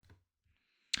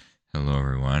Hello,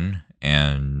 everyone,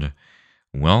 and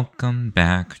welcome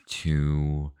back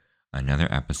to another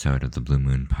episode of the Blue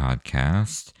Moon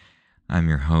podcast. I'm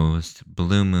your host,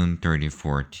 Blue Moon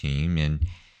 3014, and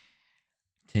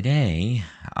today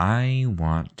I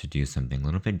want to do something a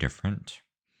little bit different.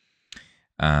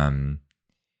 Um,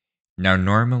 now,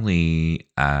 normally,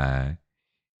 I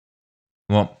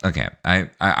want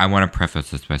to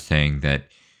preface this by saying that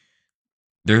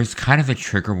there's kind of a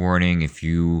trigger warning if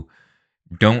you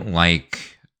don't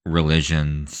like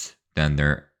religions, then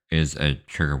there is a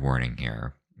trigger warning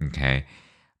here. Okay.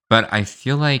 But I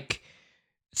feel like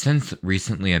since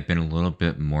recently I've been a little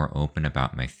bit more open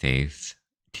about my faith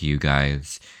to you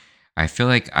guys, I feel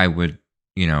like I would,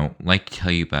 like to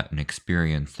tell you about an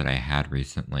experience that I had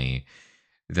recently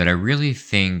that I really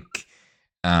think,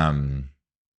 um,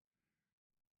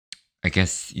 I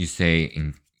guess you could say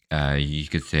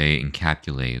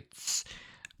encapsulates,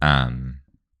 um,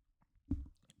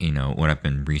 what I've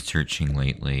been researching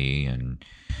lately. And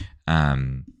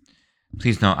um,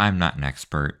 please know I'm not an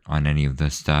expert on any of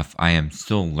this stuff. I am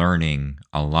still learning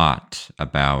a lot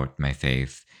about my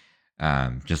faith,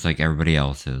 just like everybody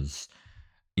else is.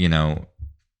 You know,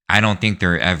 I don't think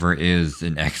there ever is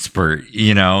an expert.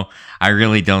 I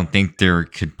really don't think there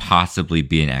could possibly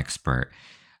be an expert.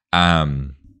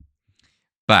 Um,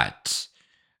 but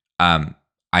um,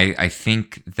 I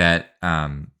think that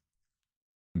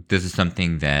this is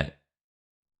something that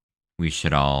we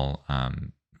should all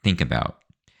think about.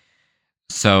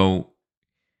 So,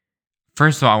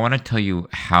 first of all, I want to tell you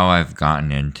how I've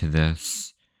gotten into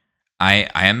this. I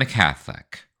am a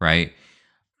Catholic, right?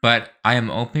 But I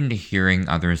am open to hearing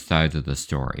other sides of the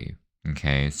story.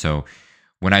 Okay, so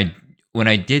when I when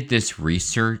I did this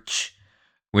research,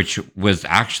 which was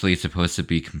actually supposed to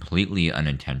be completely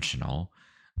unintentional,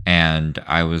 and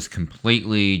I was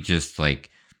completely just like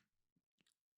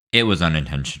it was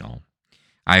unintentional.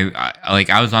 I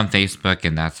was on Facebook,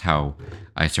 and that's how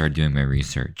I started doing my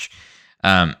research.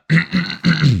 Um,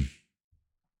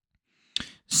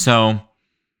 so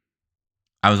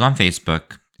I was on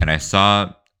Facebook and I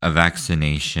saw a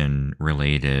vaccination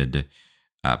related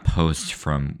post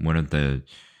from one of the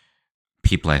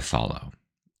people I follow.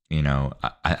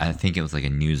 I think it was like a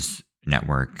news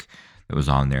network that was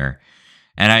on there.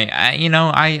 And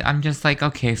I'm just like,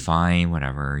 okay, fine,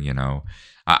 whatever,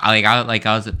 I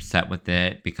was upset with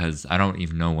it because I don't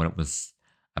even know what it was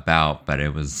about, but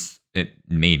it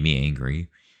made me angry.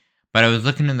 But I was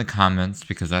looking in the comments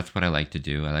because that's what I like to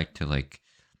do. I like to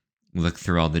look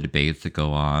through all the debates that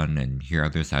go on and hear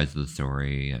other sides of the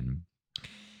story. And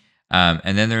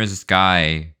then there was this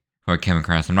guy who I came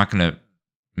across. I'm not going to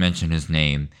mention his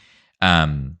name.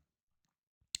 Um,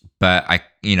 but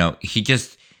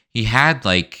he had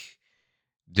like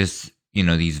this,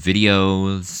 these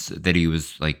videos that he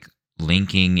was like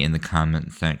linking in the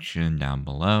comment section down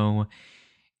below.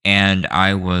 And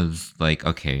I was like,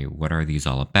 okay, what are these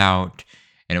all about?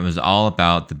 And it was all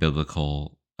about the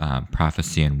biblical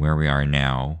prophecy and where we are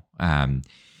now.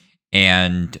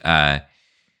 And I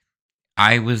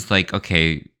was like,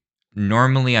 okay,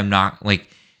 normally I'm not like,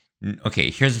 okay,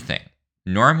 here's the thing.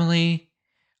 Normally,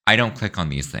 I don't click on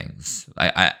these things.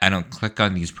 I don't click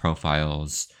on these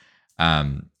profiles.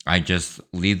 I just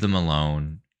leave them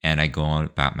alone and I go on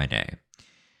about my day.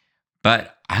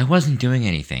 But I wasn't doing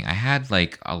anything. I had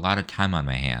like a lot of time on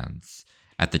my hands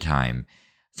at the time.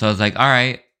 So I was like, all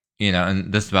right,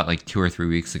 and this is about like 2 or 3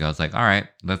 weeks ago. I was like, all right,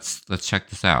 let's check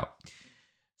this out.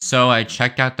 So I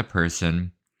checked out the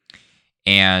person,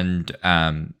 and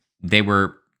they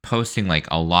were posting like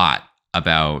a lot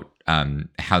about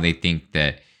how they think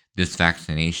that this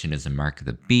vaccination is a mark of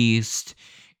the beast,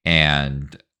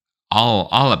 and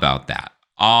all about that,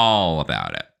 all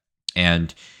about it.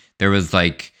 And there was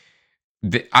like,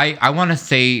 I want to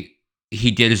say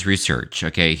he did his research.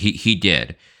 Okay, he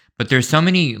did, but there's so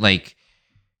many like,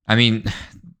 I mean,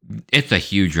 it's a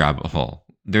huge rabbit hole.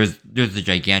 There's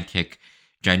a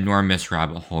ginormous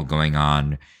rabbit hole going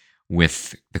on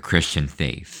with the Christian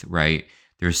faith, right?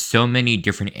 There's so many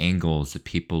different angles that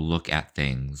people look at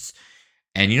things,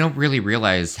 and you don't really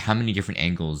realize how many different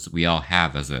angles we all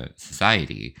have as a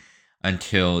society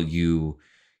until you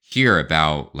hear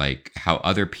about like how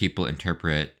other people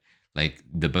interpret like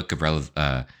the book of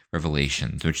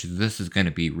Revelations, which this is going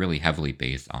to be really heavily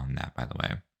based on that, by the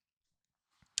way.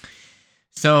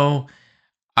 So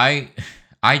I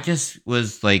I just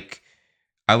was like,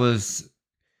 I was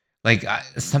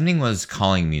something was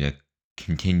calling me to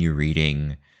continue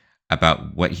reading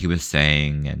about what he was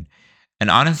saying. And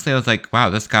honestly, I was like, wow,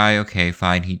 this guy, okay,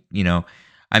 fine.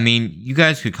 I mean, you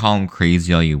guys could call him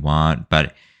crazy all you want,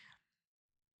 but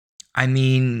I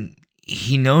mean,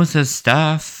 he knows his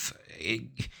stuff.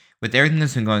 with everything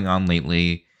that's been going on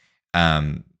lately,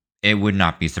 um, it would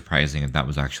not be surprising if that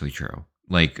was actually true.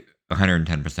 Like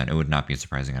 110%, it would not be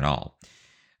surprising at all.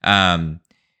 Um,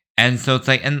 and so it's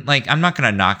like, and like, I'm not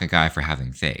gonna knock a guy for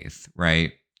having faith,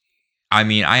 right? I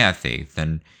mean, I have faith,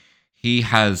 and he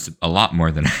has a lot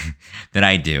more than than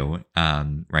I do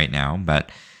right now. But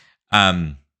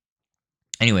um,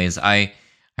 anyways, I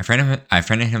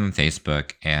friended him on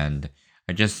Facebook, and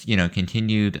I just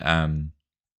continued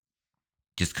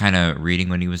just kind of reading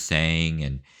what he was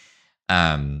saying,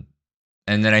 um,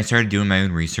 and then I started doing my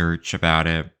own research about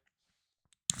it.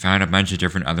 Found a bunch of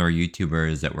different other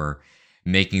YouTubers that were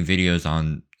making videos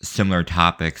on similar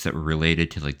topics that were related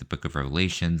to like the Book of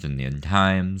Revelations and the end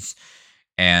times.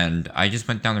 And I just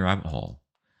went down the rabbit hole.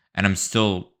 And I'm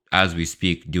still, as we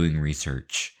speak, doing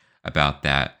research about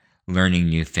that, learning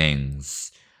new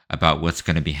things about what's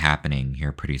going to be happening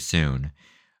here pretty soon.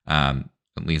 At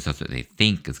least that's what they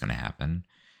think is going to happen.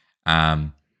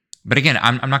 Um, but again,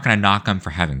 I'm not going to knock them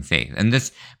for having faith. And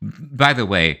this, by the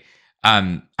way,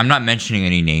 I'm not mentioning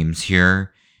any names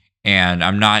here, and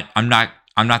I'm not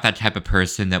that type of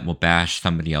person that will bash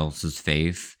somebody else's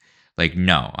faith. Like,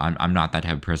 no, I'm not that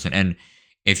type of person. And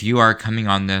if you are coming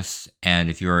on this, and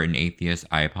if you are an atheist,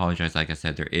 I apologize. Like I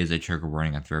said, there is a trigger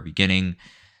warning at the very beginning,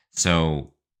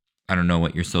 so I don't know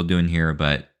what you're still doing here,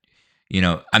 but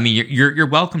I mean, you're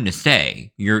welcome to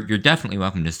stay. You're definitely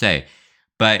welcome to stay,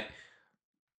 but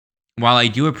while I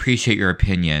do appreciate your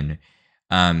opinion,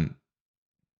 um,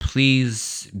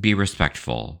 please be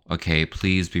respectful. Okay,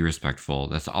 please be respectful.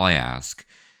 That's all I ask.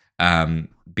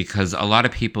 Because a lot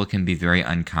of people can be very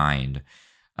unkind.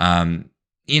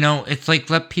 It's like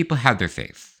let people have their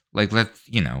faith. Like let's.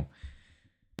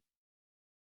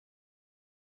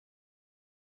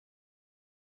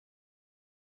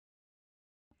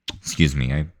 Excuse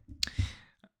me. I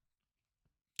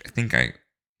think I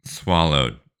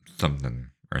swallowed something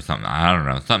or something. I don't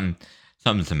know.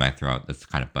 Something's in my throat that's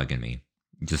kind of bugging me.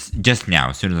 Just now,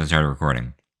 as soon as I started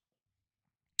recording.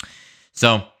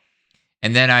 So,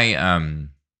 and then I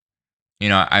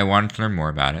wanted to learn more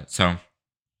about it. So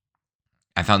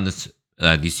I found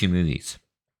these two movies,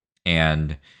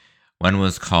 and one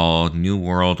was called New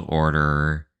World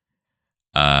Order,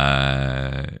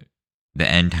 uh, The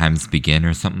End Times Begin,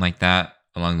 or something like that,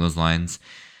 along those lines.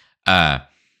 Uh,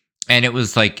 and it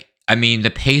was like, I mean, the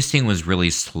pacing was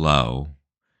really slow,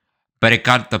 but it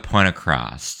got the point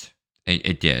across.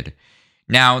 It did.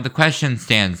 Now the question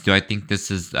stands: do I think this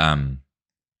is the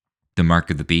mark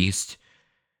of the beast?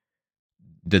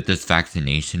 That this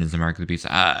vaccination is the mark of the beast?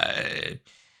 I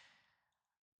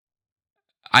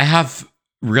have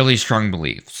really strong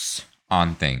beliefs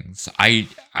on things. I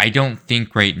don't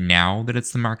think right now that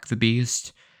it's the mark of the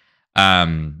beast.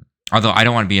 Although I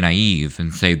don't want to be naive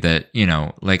and say that,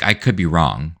 like I could be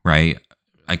wrong, right?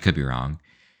 I could be wrong.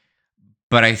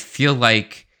 But I feel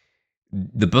like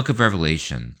the book of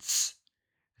Revelations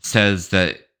says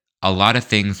that a lot of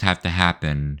things have to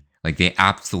happen, like they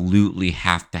absolutely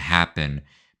have to happen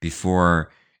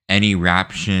before any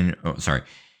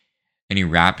any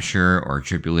rapture or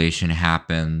tribulation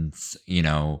happens,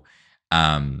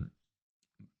 um,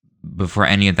 before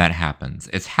any of that happens.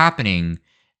 It's happening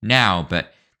now,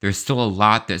 but there's still a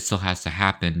lot that still has to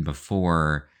happen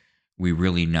before we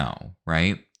really know,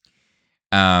 right?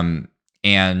 Um,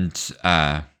 and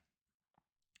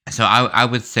so I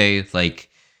would say, like,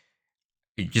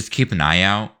 just keep an eye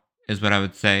out, is what I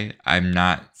would say. I'm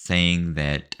not saying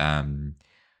that,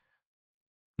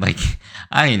 like,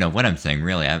 I don't even know what I'm saying,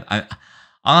 really. All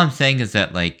I'm saying is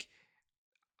that, like,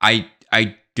 I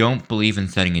don't believe in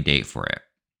setting a date for it.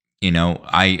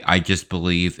 I just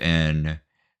believe in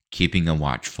keeping a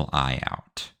watchful eye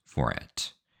out for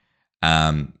it.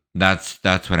 That's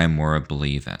what I more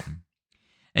believe in.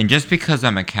 And just because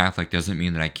I'm a Catholic doesn't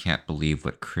mean that I can't believe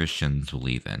what Christians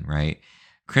believe in, right?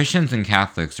 Christians and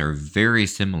Catholics are very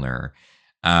similar,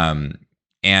 um,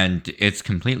 and it's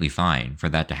completely fine for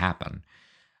that to happen.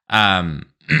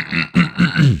 Um,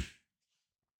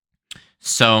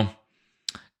 so,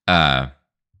 uh,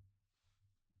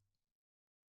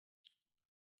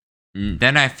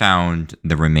 then I found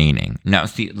the remaining. Now,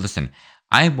 see, listen,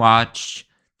 I watched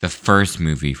the first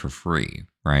movie for free,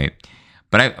 right?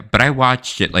 But I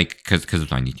watched it like because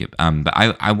it's on YouTube. But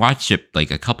I watched it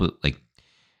like a couple like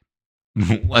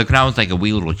like when I was like a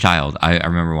wee little child. I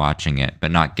remember watching it, but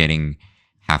not getting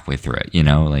halfway through it.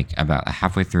 Like about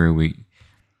halfway through,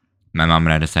 my mom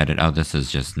and I decided, oh, this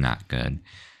is just not good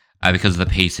because of the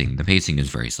pacing. The pacing is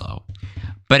very slow,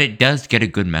 but it does get a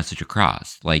good message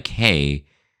across. Like, hey,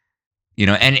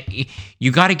 and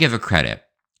you got to give a credit.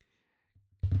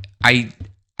 I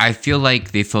I feel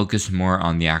like they focus more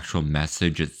on the actual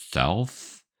message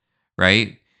itself,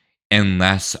 right? And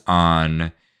less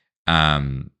on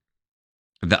um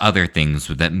the other things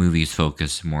that movies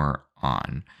focus more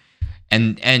on.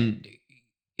 And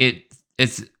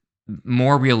it's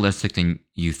more realistic than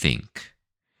you think.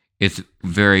 It's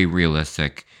very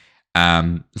realistic.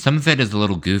 Some of it is a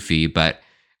little goofy, but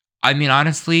I mean,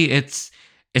 honestly, it's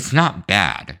not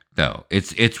bad though.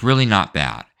 It's really not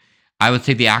bad. I would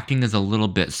say the acting is a little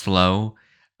bit slow,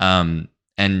 um,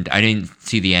 and I didn't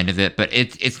see the end of it, but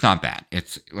it's not bad.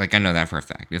 It's like I know that for a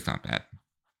fact. It's not bad.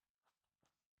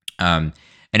 Um,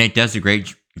 and it does a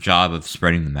great job of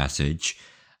spreading the message.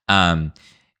 Um,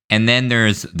 and then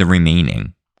there's the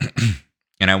remaining,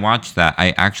 and I watched that.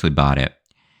 I actually bought it,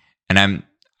 and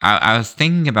I was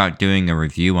thinking about doing a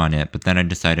review on it, but then I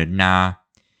decided, nah.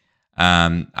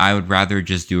 I would rather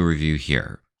just do a review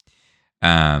here.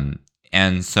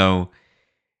 And so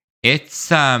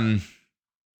it's well,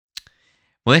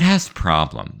 it has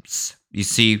problems. You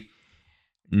see,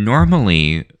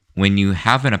 normally when you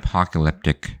have an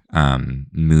apocalyptic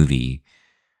movie,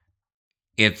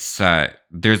 it's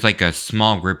there's like a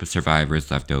small group of survivors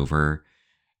left over,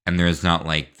 and there's not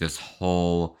like the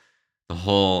whole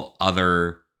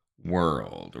other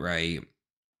world, right?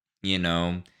 You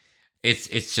know,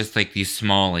 it's just like these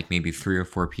small, like maybe 3 or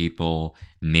 4 people,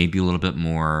 maybe a little bit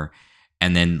more,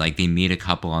 and then, like, they meet a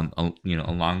couple on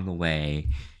along the way.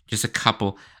 Just a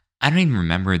couple. I don't even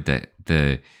remember the,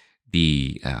 the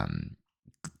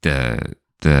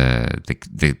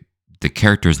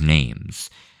characters' names.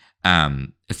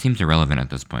 It seems irrelevant at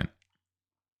this point.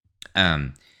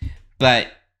 Um,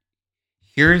 but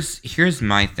here's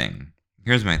my thing.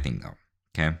 Here's my thing, though,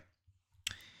 okay?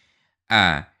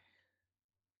 Uh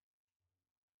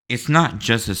It's not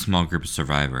just a small group of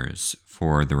survivors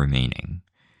for the remaining.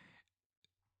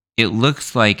 It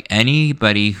looks like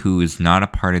anybody who is not a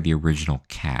part of the original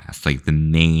cast, like the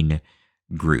main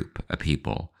group of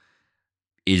people,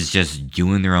 is just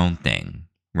doing their own thing,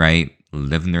 right?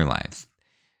 Living their lives.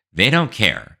 They don't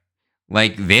care.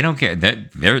 Like they don't care.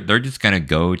 They're just gonna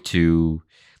go to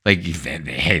like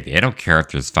hey, they don't care if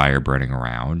there's fire burning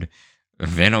around.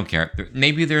 They don't care.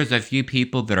 Maybe there's a few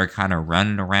people that are kind of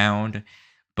running around,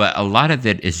 but a lot of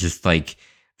it is just like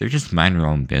they're just minding their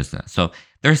own business. So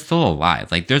they're still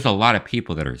alive. Like there's a lot of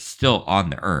people that are still on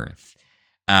the earth.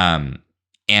 Um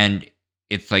and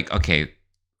it's like, okay,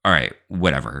 all right,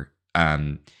 whatever.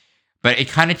 But it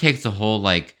kind of takes the whole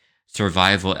like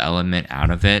survival element out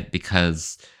of it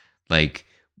because like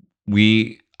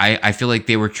I feel like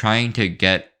they were trying to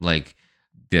get like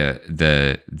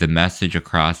the message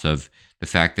across of the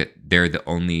fact that they're the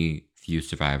only few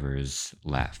survivors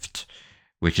left,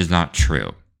 which is not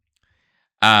true.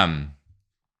 Um,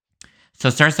 so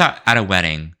it starts out at a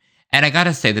wedding, and I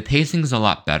gotta say the pacing is a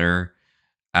lot better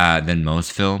than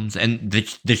most films, and the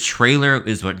trailer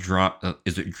is what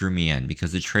drew me in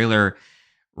because the trailer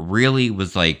really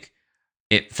was like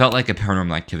it felt like a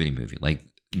Paranormal Activity movie, like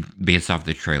based off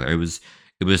the trailer. It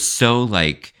was so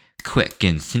like quick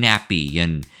and snappy,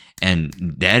 and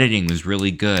the editing was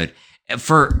really good.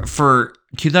 For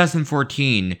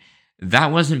 2014,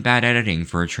 that wasn't bad editing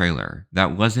for a trailer.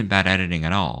 That wasn't bad editing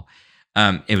at all.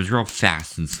 It was real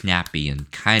fast and snappy and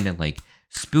kind of like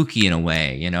spooky in a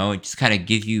way. It just kind of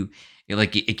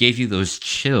it gave you those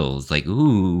chills, like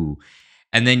ooh.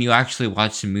 And then you actually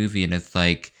watch the movie, and it's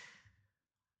like,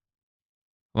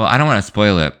 well, I don't want to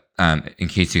spoil it in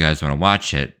case you guys want to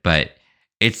watch it, but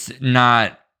it's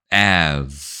not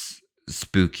as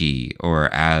spooky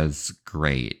or as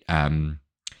great.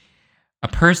 A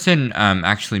person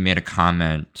actually made a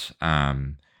comment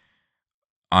on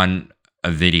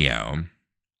a video,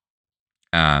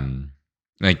 um,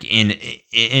 like in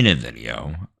a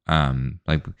video.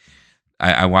 Like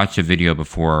I watched a video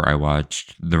before I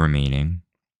watched the remaining,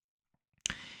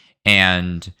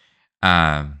 and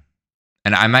um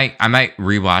and I might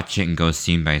rewatch it and go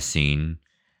scene by scene.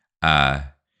 Uh,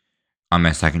 on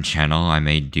my second channel, I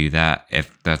may do that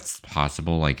if that's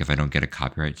possible. Like if I don't get a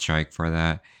copyright strike for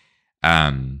that.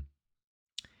 Um,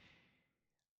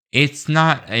 it's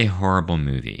not a horrible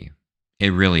movie. It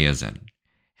really isn't. It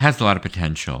has a lot of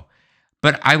potential.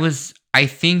 But I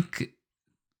think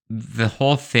the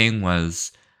whole thing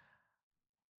was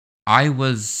I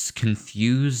was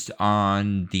confused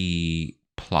on the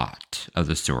plot of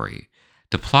the story.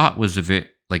 The plot was a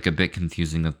bit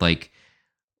confusing of like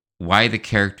why the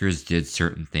characters did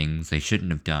certain things they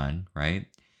shouldn't have done, right?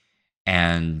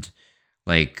 And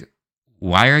like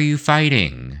why are you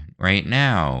fighting right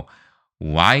now?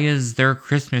 Why is there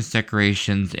Christmas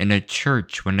decorations in a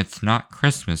church when it's not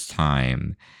Christmas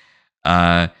time?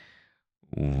 Uh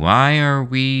why are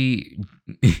we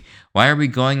why are we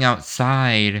going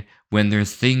outside when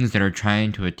there's things that are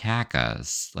trying to attack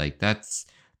us? Like that's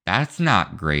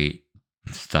not great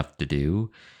stuff to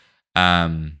do.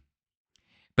 Um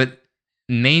but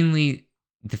mainly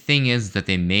the thing is that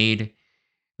they made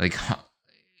like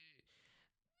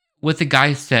what the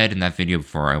guy said in that video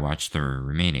before I watched the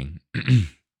remaining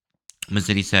was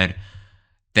that he said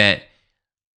that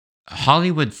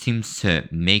Hollywood seems to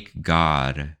make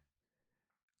God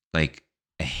like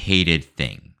a hated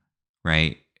thing,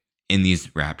 right? In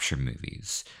these rapture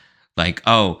movies. Like,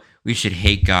 oh, we should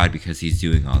hate God because he's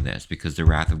doing all this, because the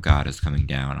wrath of God is coming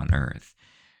down on earth.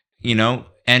 You know?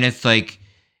 And it's like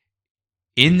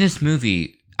in this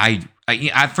movie, at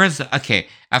first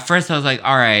I was like,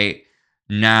 all right,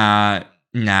 I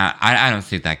don't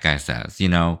see what that guy says, you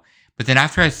know? But then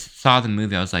after I saw the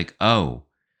movie, I was like, oh,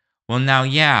 well now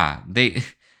yeah, they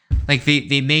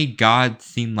made God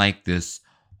seem like this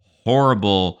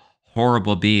horrible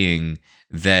being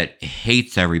that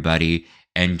hates everybody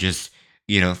and just,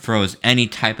 throws any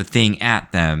type of thing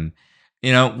at them.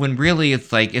 When really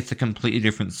it's like it's a completely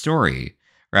different story,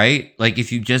 right? Like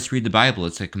if you just read the Bible,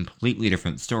 it's a completely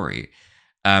different story.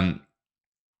 Um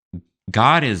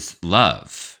God is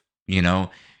love,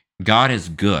 God is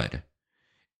good.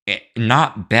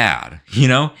 Not bad,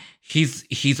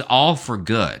 He's all for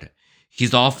good.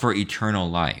 He's all for eternal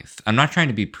life. I'm not trying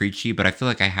to be preachy, but I feel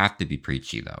like I have to be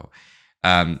preachy though.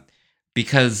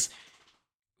 Because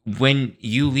when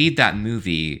you leave that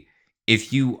movie,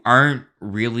 if you aren't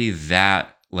really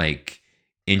that like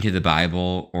into the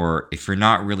Bible, or if you're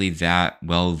not really that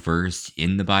well versed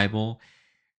in the Bible,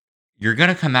 you're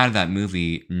gonna come out of that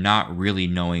movie not really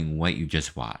knowing what you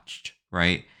just watched,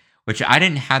 right? Which I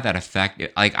didn't have that effect.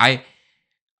 Like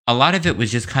a lot of it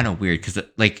was just kind of weird because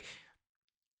like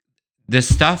the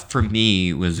stuff for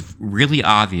me was really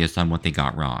obvious on what they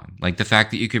got wrong. Like the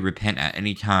fact that you could repent at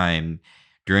any time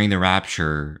during the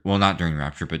rapture. Well, not during the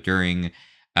rapture, but during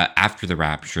after the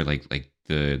rapture, like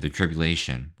the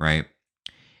tribulation, right?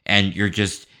 And you're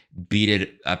just beat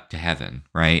it up to heaven,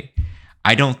 right?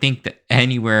 I don't think that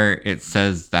anywhere it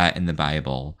says that in the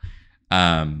Bible.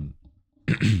 Um,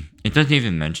 it doesn't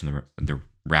even mention the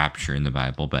rapture in the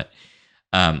Bible, but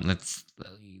let's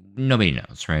nobody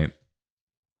knows, right?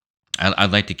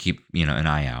 I'd like to keep an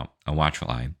eye out, a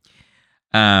watchful eye,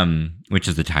 which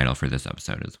is the title for this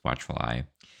episode is Watchful Eye.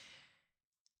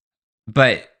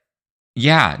 But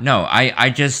yeah, no,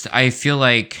 I feel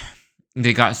like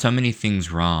they got so many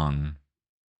things wrong,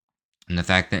 and the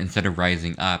fact that instead of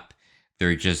rising up,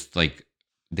 they're just like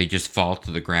they just fall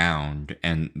to the ground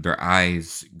and their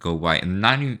eyes go white, and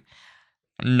not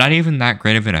even that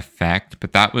great of an effect.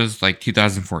 But that was like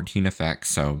 2014 effects,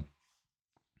 so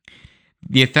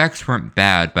the effects weren't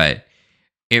bad, but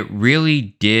it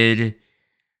really did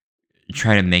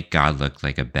try to make God look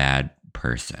like a bad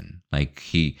person. Like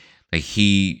he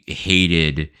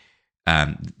hated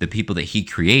the people that he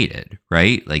created,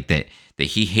 right? Like that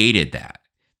he hated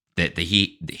that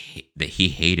he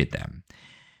hated them.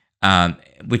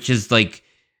 Which is like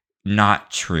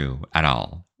not true at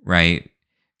all, right?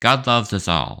 God loves us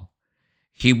all.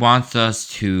 He wants us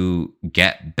to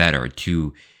get better,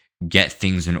 to get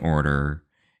things in order,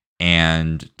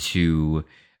 and to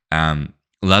um,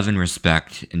 love and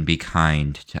respect and be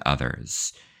kind to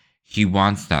others. He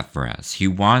wants that for us. He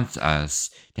wants us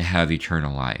to have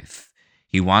eternal life.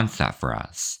 He wants that for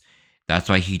us. That's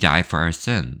why he died for our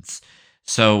sins.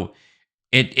 So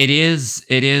it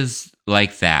is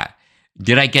like that.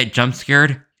 Did I get jump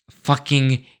scared?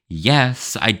 Fucking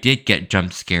yes, I did get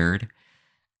jump scared.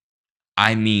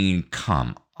 I mean,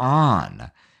 come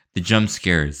on. The jump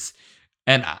scares.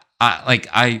 And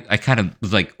I kind of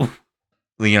was like, oof,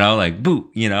 like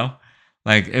boo,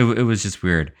 like it was just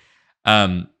weird.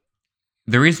 Um,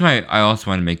 the reason why I also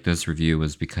want to make this review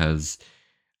was because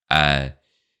uh,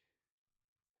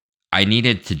 I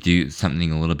needed to do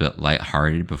something a little bit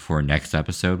lighthearted before next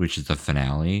episode, which is the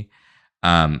finale.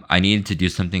 I needed to do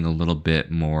something a little bit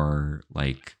more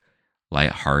like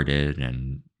lighthearted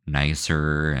and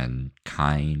nicer and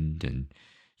kind, and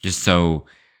just so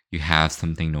you have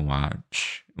something to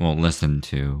watch, well, listen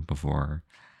to before.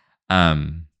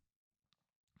 Um,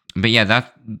 but yeah,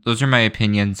 those are my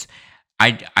opinions.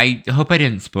 I hope I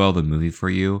didn't spoil the movie for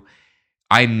you.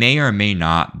 I may or may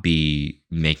not be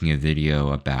making a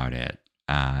video about it.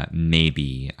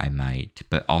 Maybe I might,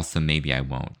 but also maybe I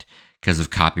won't because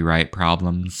of copyright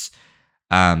problems.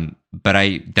 But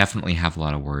I definitely have a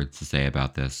lot of words to say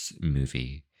about this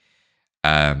movie.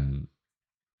 Um,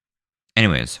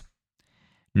 anyways,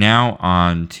 now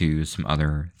on to some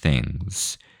other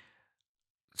things.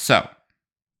 So,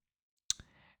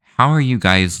 how are you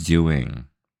guys doing?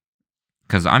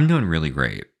 Because I'm doing really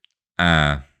great.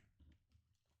 Uh,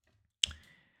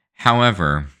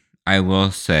 However, I will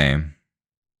say,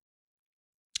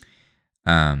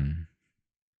 um,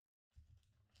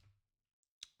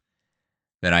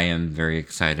 that I am very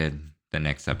excited. The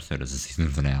next episode is the season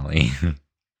finale.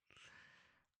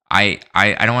 I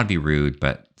don't want to be rude,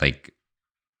 but like,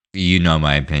 you know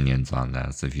my opinions on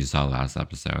this if you saw last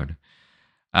episode.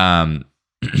 Um,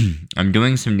 I'm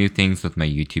doing some new things with my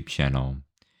YouTube channel,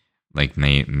 like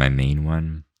my main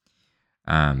one,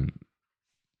 um,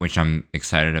 which I'm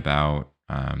excited about.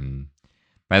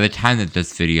 By the time that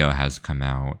this video has come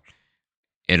out,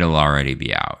 it'll already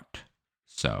be out.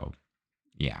 So,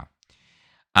 yeah.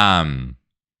 Um,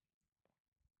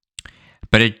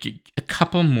 but a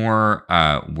couple more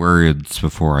words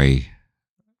before I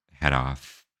head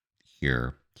off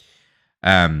here.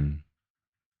 Um,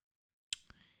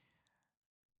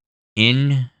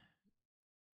 in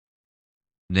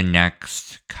the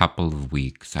next couple of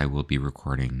weeks, I will be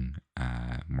recording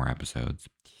more episodes.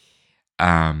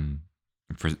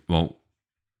 For well,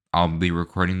 I'll be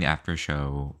recording the after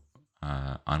show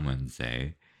on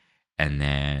Wednesday, and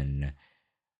then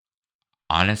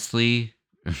honestly,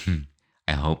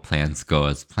 I hope plans go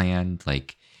as planned.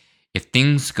 Like, if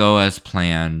things go as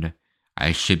planned,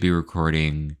 I should be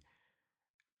recording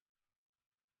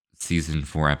season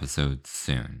 4 episodes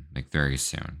soon, like very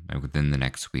soon, like within the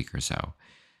next week or so.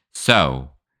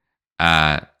 So,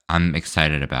 I'm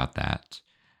excited about that.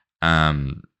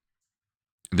 Um,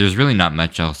 there's really not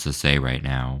much else to say right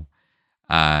now.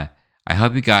 Uh, I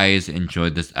hope you guys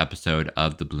enjoyed this episode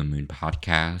of the Blue Moon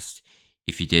podcast.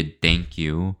 If you did, thank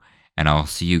you. And I'll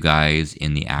see you guys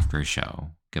in the after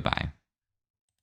show. Goodbye.